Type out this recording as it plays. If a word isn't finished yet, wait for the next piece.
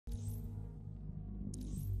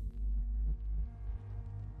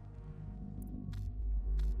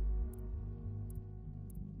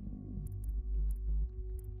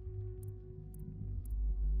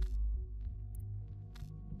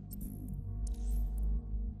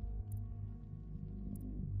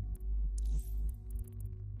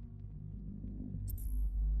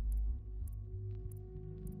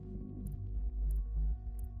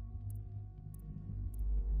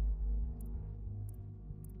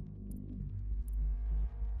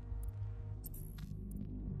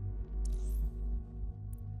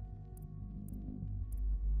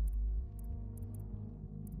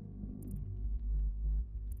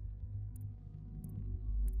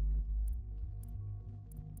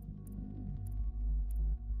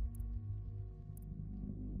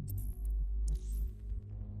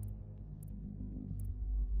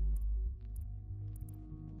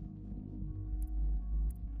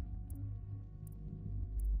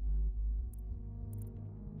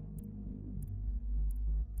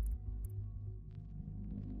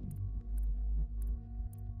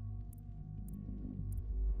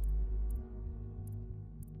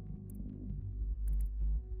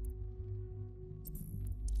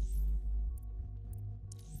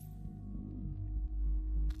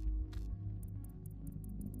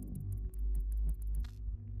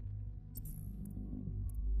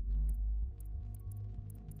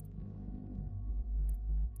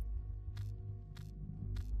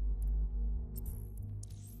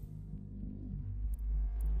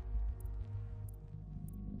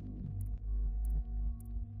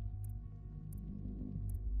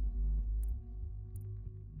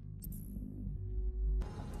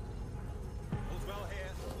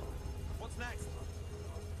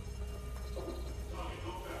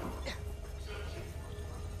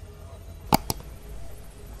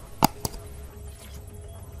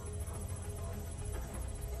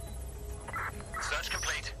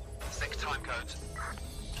codes.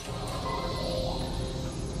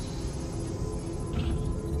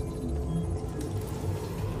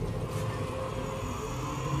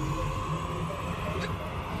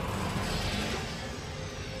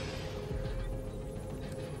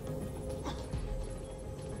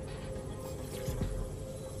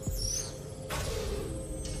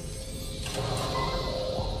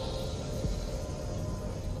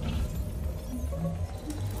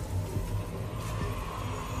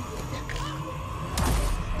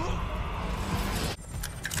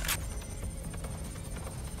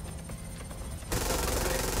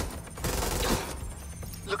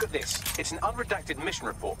 Look at this. It's an unredacted mission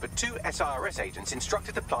report for 2 SIRS agents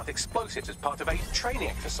instructed to plant explosives as part of a training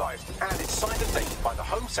exercise. And it's signed and dated by the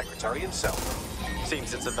Home Secretary himself.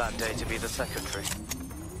 Seems it's a bad day to be the Secretary.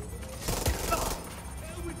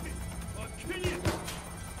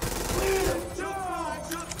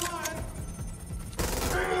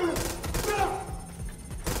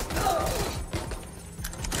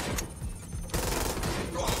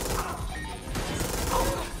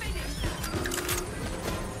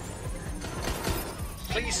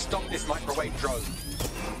 Please stop this microwave drone.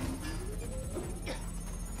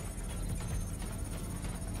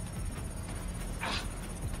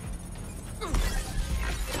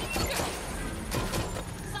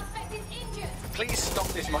 Suspect is injured. Please stop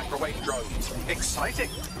this microwave drone. Exciting.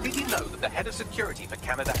 Did you know that the head of security for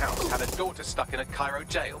Canada House had a daughter stuck in a Cairo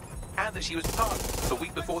jail? And that she was pardoned the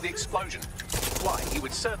week before the explosion? Why, he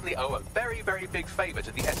would certainly owe a very, very big favor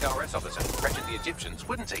to the SRS officer who pressured the Egyptians,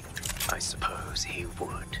 wouldn't he? I suppose he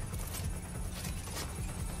would.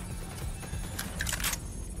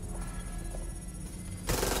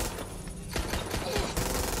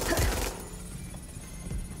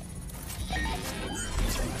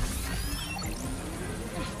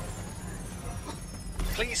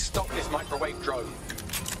 Please stop this microwave drone.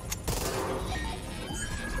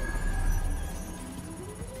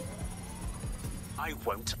 I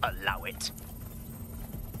won't allow it.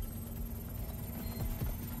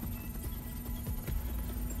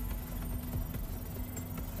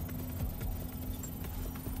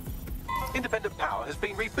 Independent power has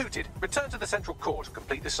been rebooted. Return to the central core to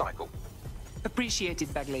complete the cycle.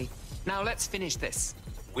 Appreciated, Bagley. Now let's finish this.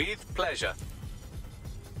 With pleasure.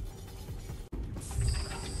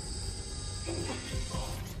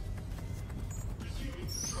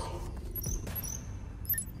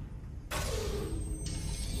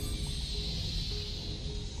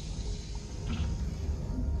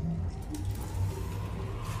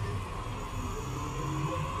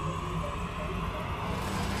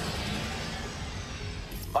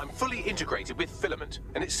 I'm fully integrated with Filament,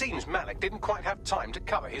 and it seems Malik didn't quite have time to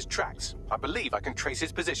cover his tracks. I believe I can trace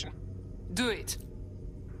his position. Do it.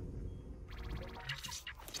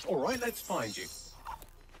 All right, let's find you.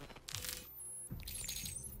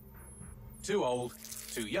 Too old,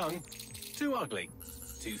 too young, too ugly,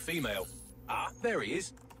 too female. Ah, there he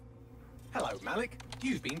is. Hello, Malik.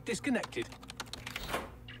 You've been disconnected.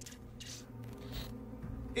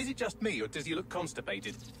 Is it just me, or does he look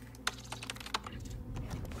constipated?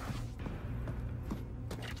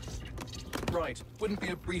 Right, wouldn't be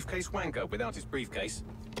a briefcase wanker without his briefcase.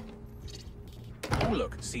 Oh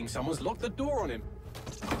look, seems someone's locked the door on him.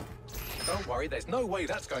 Don't worry, there's no way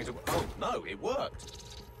that's going to... Oh no, it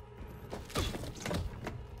worked.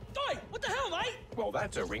 Oi, what the hell, mate? Well,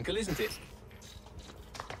 that's a wrinkle, isn't it?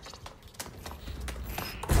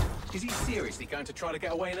 Is he seriously going to try to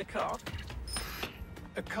get away in a car?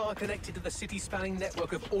 A car connected to the city-spanning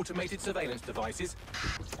network of automated surveillance devices?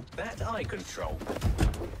 That I control.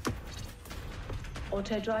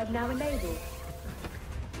 Auto drive now enabled.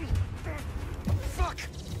 Fuck!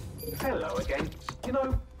 Hello again. You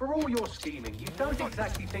know, for all your scheming, you don't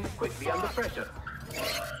exactly think quickly under pressure.